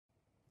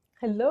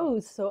Hello,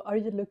 so are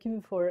you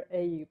looking for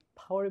a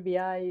Power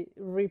BI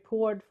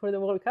report for the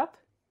World Cup?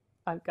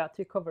 I've got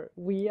you covered.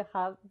 We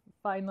have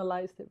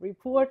finalized the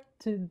report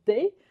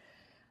today,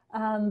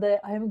 and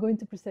I am going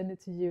to present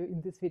it to you in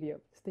this video.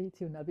 Stay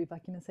tuned, I'll be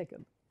back in a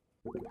second.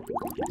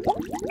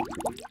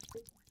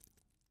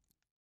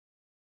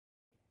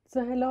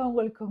 So hello and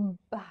welcome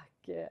back.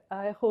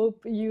 I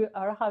hope you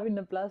are having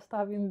a blast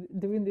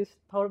doing this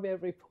Power BI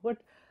report.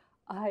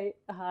 I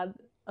had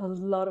a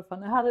lot of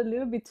fun. I had a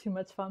little bit too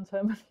much fun, so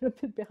I'm a little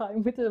bit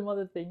behind with some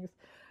other things.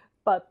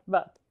 But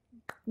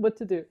what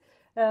to do?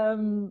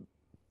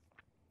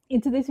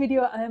 In today's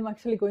video, I am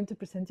actually going to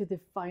present you the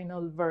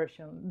final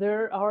version.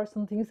 There are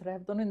some things that I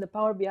have done in the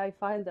Power BI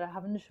file that I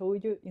haven't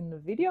showed you in the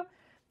video.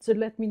 So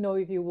let me know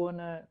if you want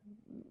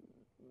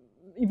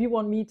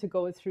me to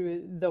go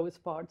through those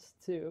parts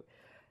too.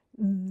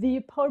 The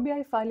Power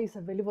BI file is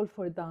available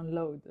for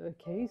download,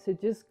 okay? So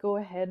just go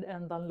ahead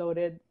and download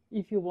it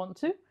if you want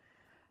to.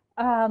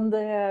 And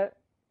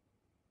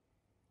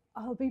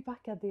I'll be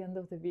back at the end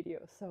of the video.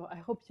 So I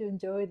hope you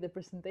enjoyed the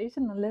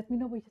presentation and let me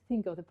know what you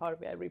think of the Power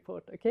BI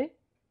report, okay?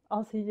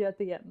 I'll see you at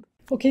the end.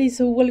 Okay,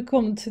 so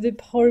welcome to the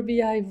Power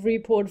BI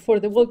report for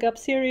the World Cup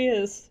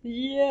series.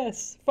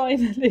 Yes,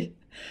 finally.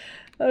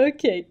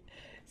 Okay,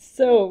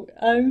 so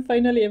I'm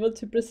finally able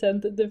to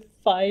present the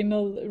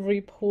final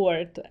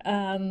report,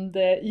 and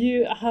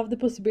you have the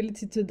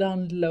possibility to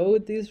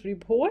download this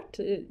report.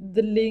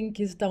 The link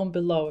is down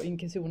below in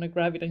case you want to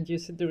grab it and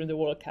use it during the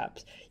World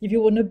Cups. If you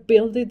want to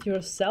build it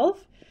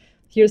yourself,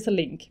 here's a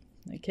link,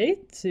 okay,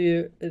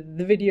 to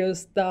the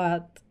videos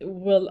that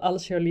I'll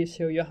surely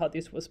show you how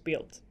this was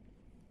built.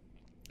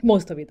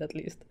 Most of it, at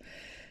least.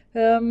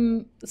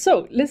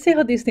 So let's see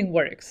how this thing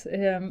works.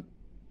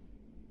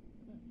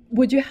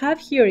 What you have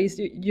here is,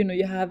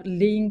 you have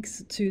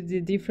links to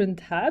the different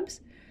tabs,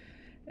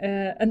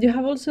 and you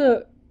have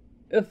also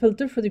a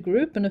filter for the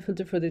group and a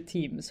filter for the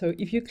team. So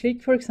if you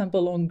click, for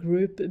example, on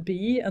Group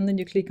B and then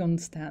you click on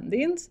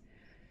Stand-ins,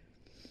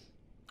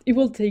 it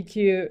will take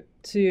you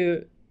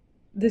to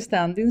the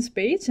stand-ins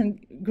page, and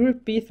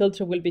Group B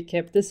filter will be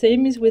kept. The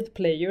same is with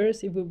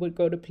players, if we would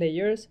go to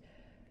players,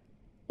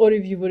 or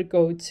if you would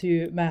go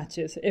to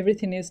matches.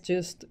 Everything is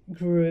just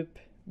Group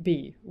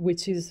B,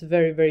 which is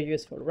very, very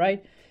useful,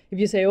 right? If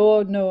you say,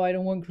 oh no, I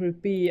don't want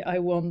Group B, I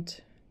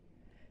want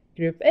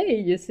Group A,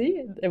 you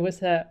see, there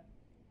was a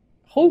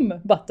home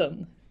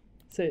button.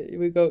 So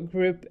we go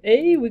Group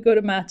A, we go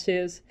to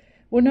matches.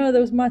 Well, no,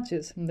 those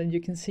matches, and then you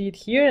can see it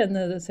here. And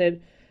then I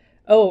said,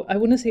 oh, I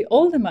want to see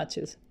all the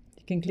matches.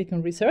 You can click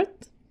on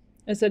Resort.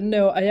 I said,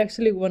 no, I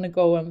actually want to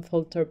go and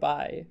filter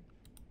by,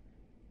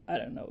 I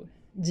don't know,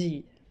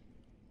 G.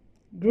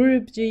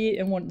 Group G,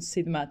 and want to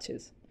see the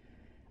matches.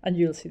 And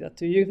you'll see that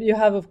too. You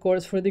have, of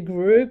course, for the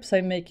groups,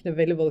 I make it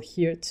available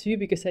here too,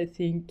 because I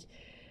think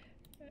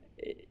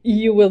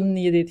you will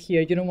need it here.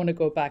 You don't want to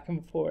go back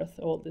and forth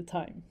all the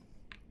time.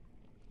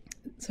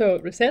 So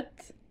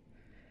reset,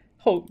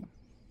 home.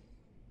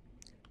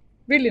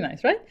 Really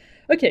nice, right?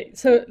 Okay,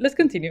 so let's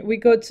continue. We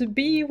go to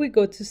B, we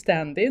go to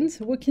stand-ins.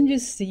 What can you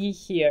see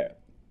here?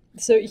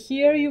 So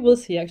here you will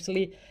see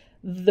actually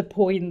the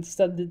points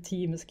that the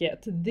teams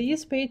get.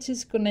 This page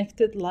is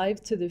connected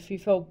live to the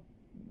FIFA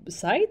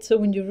site. So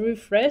when you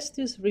refresh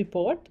this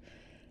report,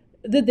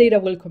 the data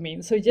will come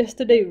in. So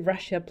yesterday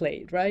Russia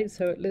played, right?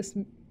 So let's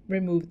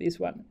remove this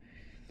one.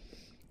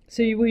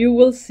 So you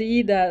will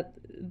see that,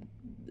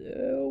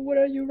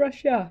 where are you,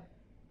 Russia?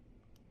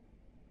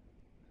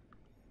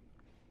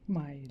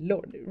 My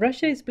lord,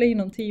 Russia is playing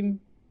on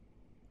team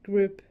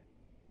Group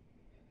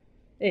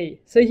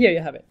A. So here you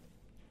have it.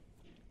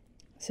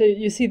 So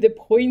you see the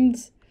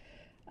points,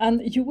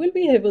 and you will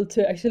be able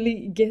to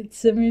actually get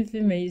some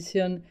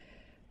information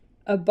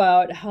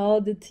about how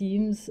the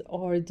teams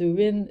are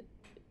doing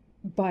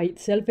by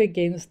itself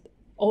against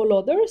all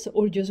others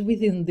or just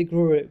within the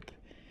group.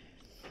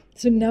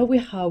 So now we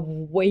have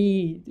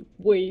way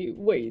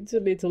too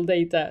little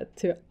data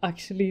to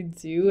actually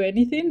do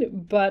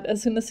anything. But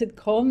as soon as it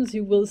comes,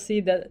 you will see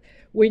that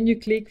when you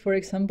click, for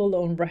example,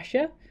 on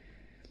Russia,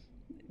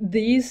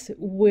 these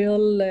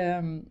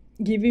will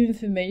give you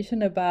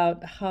information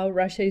about how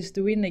Russia is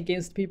doing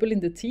against people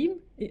in the team,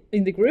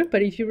 in the group.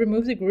 But if you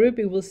remove the group,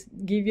 it will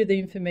give you the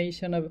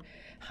information of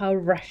how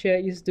Russia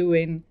is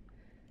doing.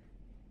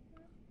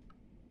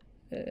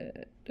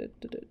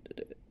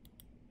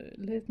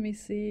 Let me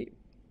see.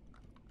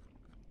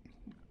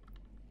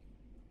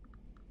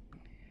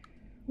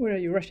 Where are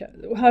you, Russia?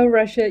 How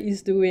Russia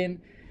is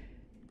doing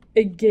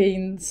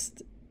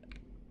against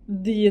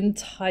the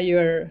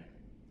entire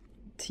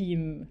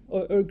team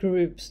or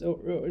groups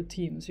or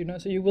teams,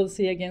 so you will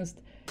see against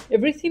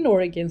everything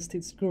or against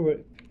its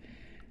group.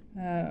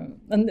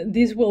 And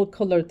these will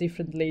color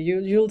differently.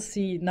 You'll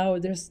see now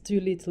there's too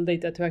little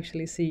data to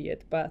actually see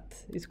it,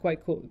 but it's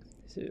quite cool.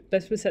 So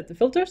let's reset the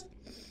filters.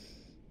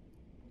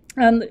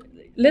 And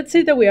let's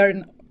say that we are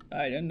in,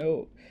 I don't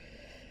know,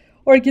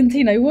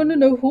 Argentina. You want to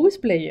know who is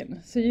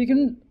playing. So you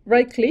can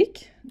right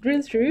click,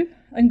 drill through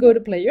and go to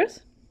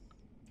players.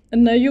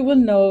 And now you will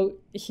know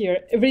here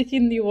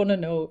everything you want to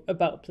know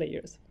about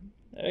players.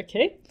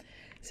 Okay,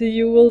 So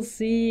you will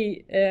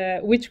see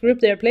which group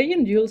they're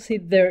playing. You'll see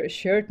their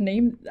shirt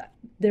name.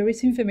 There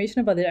is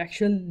information about their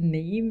actual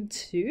name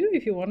too,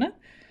 if you wanna.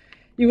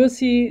 You will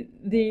see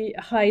the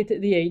height,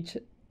 the age,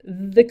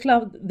 the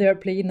club they're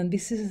playing, and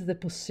this is the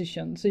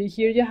position. So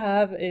here you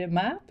have a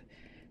map.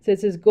 So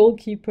it says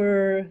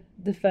goalkeeper,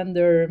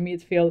 defender,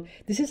 midfield.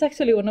 This is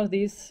actually one of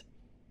these,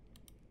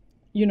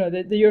 you know,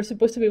 that you're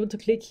supposed to be able to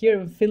click here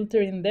and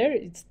filter in there.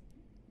 It's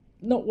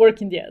not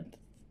working yet,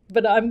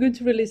 but I'm going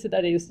to release it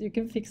as is. You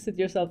can fix it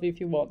yourself if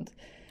you want.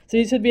 So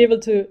you should be able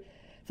to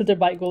filter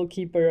by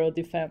goalkeeper or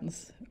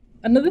defense.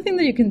 Another thing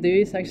that you can do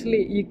is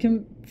actually you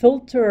can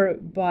filter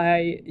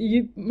by,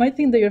 you might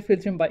think that you're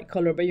filtering by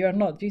color, but you are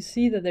not. You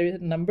see that there are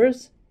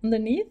numbers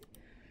underneath.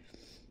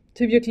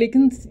 So if you click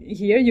in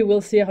here, you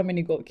will see how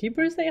many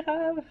goalkeepers they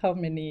have, how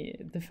many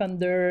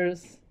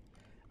defenders,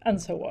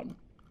 and so on.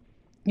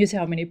 You see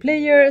how many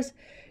players,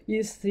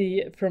 you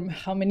see from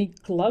how many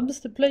clubs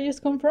the players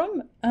come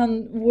from,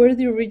 and where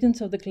the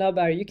origins of the club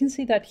are. You can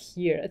see that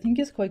here. I think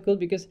it's quite cool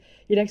because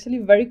it actually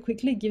very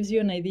quickly gives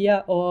you an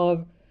idea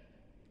of,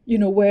 you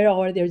know, where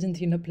are the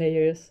Argentina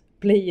players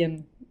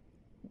playing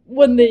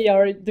when they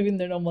are doing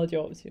their normal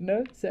jobs, you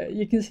know? So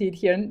you can see it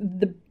here.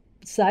 And the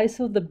size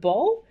of the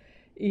ball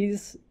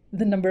is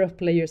the number of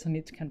players on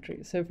each country.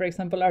 So for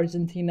example,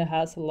 Argentina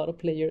has a lot of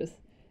players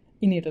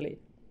in Italy.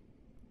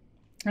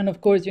 And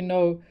of course, you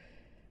know,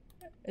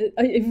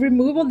 I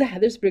remove all the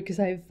headers because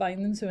I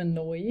find them so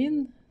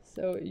annoying.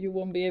 So you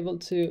won't be able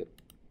to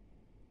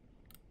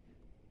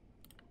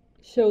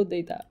show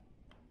data.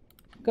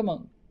 Come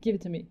on, give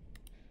it to me.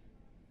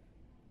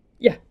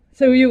 Yeah,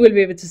 so you will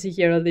be able to see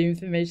here all the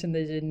information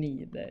that you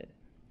need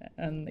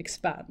and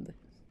expand.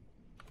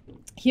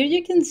 Here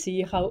you can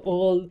see how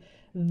all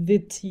the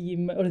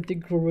team or the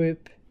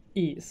group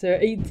is. So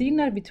 18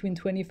 are between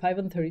 25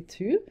 and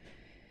 32.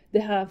 They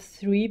have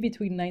 3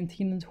 between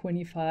 19 and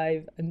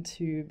 25 and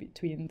 2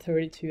 between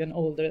 32 and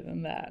older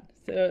than that.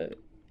 So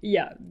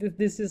yeah,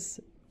 this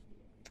is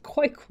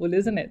quite cool,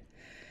 isn't it?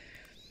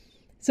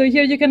 So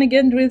here you can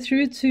again read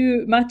through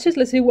to matches.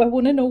 Let's say, well, I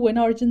want to know when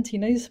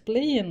Argentina is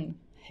playing.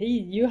 Hey,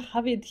 you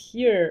have it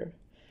here.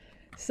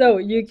 So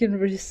you can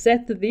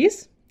reset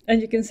this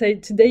and you can say,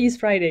 today is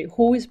Friday.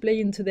 Who is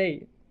playing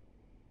today?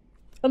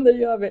 And there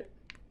you have it.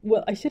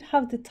 Well, I should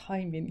have the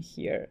time in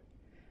here.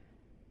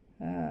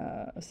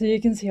 So you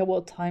can see at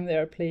what time they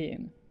are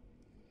playing,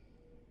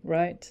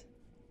 right?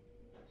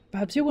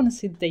 Perhaps you want to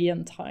see day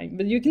and time,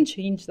 but you can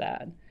change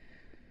that.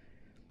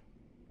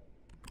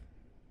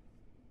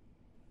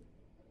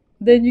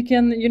 Then you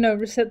can, you know,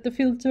 reset the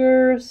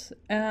filters,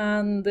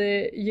 and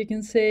you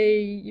can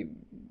say,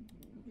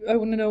 I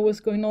want to know what's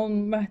going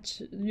on,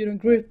 match, you know,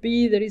 group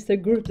B, there is a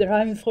group that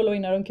I'm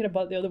following, I don't care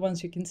about the other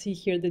ones. You can see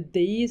here the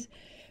days,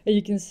 and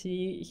you can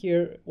see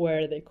here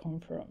where they come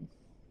from.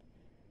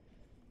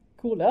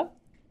 Cool, huh?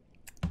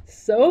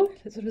 So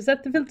let's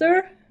reset the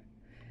filter,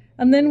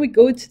 and then we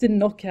go to the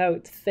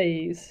knockout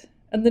phase.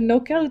 And the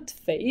knockout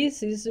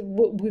phase is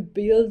what we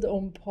build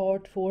on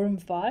part 4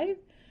 and 5,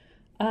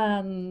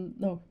 and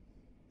no,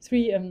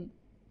 3 and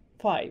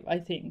 5, I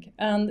think.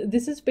 And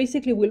this is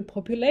basically will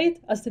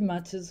populate as the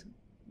matches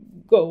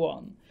go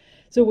on.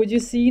 So what you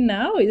see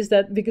now is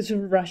that because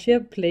Russia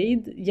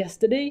played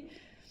yesterday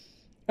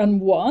and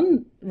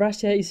won,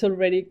 Russia is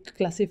already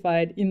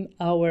classified in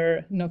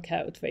our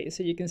knockout phase.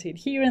 So you can see it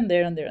here and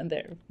there and there and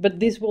there. But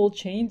this will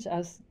change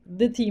as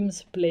the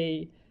teams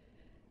play.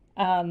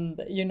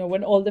 And, you know,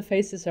 when all the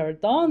phases are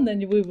done,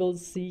 then we will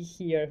see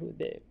here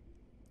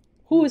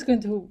who is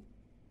going to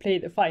play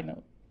the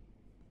final.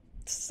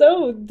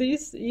 So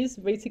this is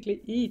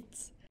basically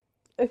it.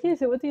 Okay,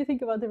 so what do you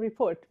think about the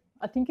report?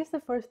 I think it's the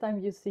first time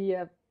you see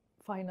a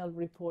final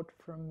report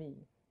from me.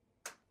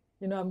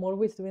 You know, I'm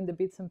always doing the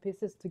bits and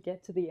pieces to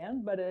get to the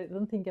end, but I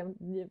don't think I'm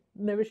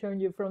never showing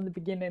you from the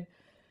beginning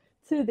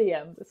to the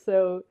end.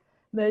 So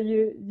now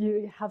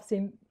you have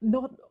seen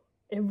not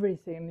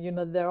everything. You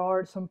know, there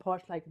are some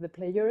parts like the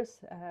players.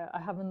 I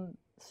haven't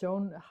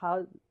shown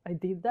how I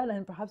did that,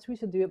 and perhaps we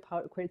should do a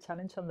Power Query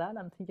challenge on that.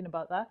 I'm thinking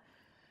about that.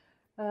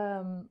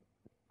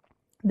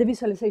 The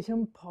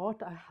visualization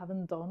part I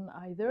haven't done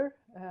either.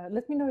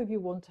 Let me know if you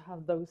want to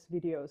have those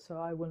videos, so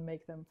I will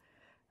make them.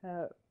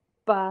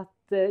 But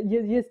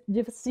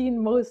you've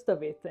seen most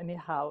of it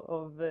anyhow,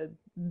 of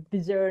the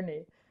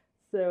journey.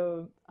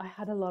 So I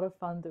had a lot of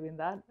fun doing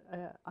that.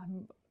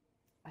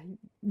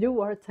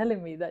 You are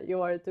telling me that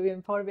you are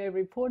doing Power BI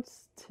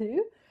reports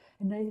too,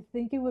 and I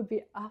think it would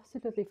be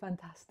absolutely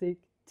fantastic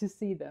to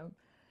see them.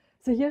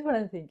 So here's what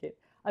I'm thinking.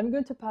 I'm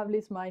going to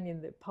publish mine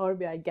in the Power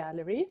BI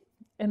gallery,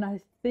 and I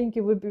think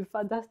it would be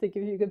fantastic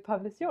if you could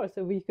publish yours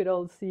so we could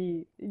all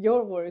see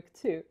your work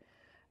too.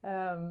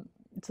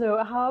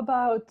 So how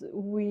about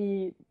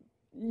we,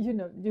 you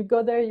know, you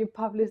go there, you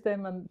publish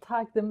them and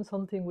tag them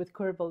something with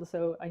Curbal,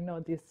 so I know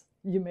this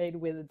you made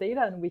with the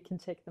data and we can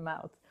check them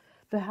out.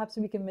 Perhaps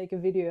we can make a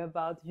video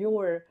about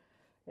your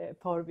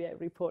Power BI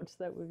reports.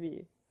 That would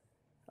be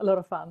a lot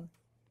of fun.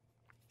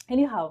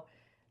 Anyhow,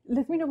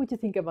 let me know what you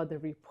think about the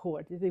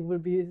report. It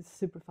would be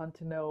super fun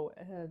to know.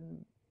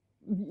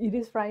 it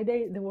is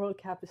Friday. The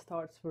World Cup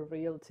starts for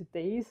real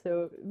today,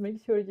 so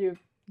make sure you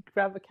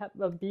grab a cup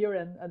of beer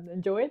and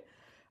enjoy it.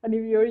 And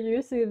if you're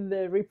using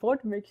the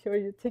report, make sure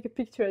you take a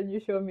picture and you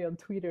show me on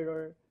Twitter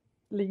or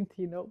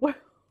LinkedIn or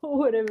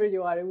whatever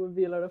you are. It would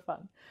be a lot of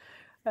fun.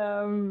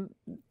 Um,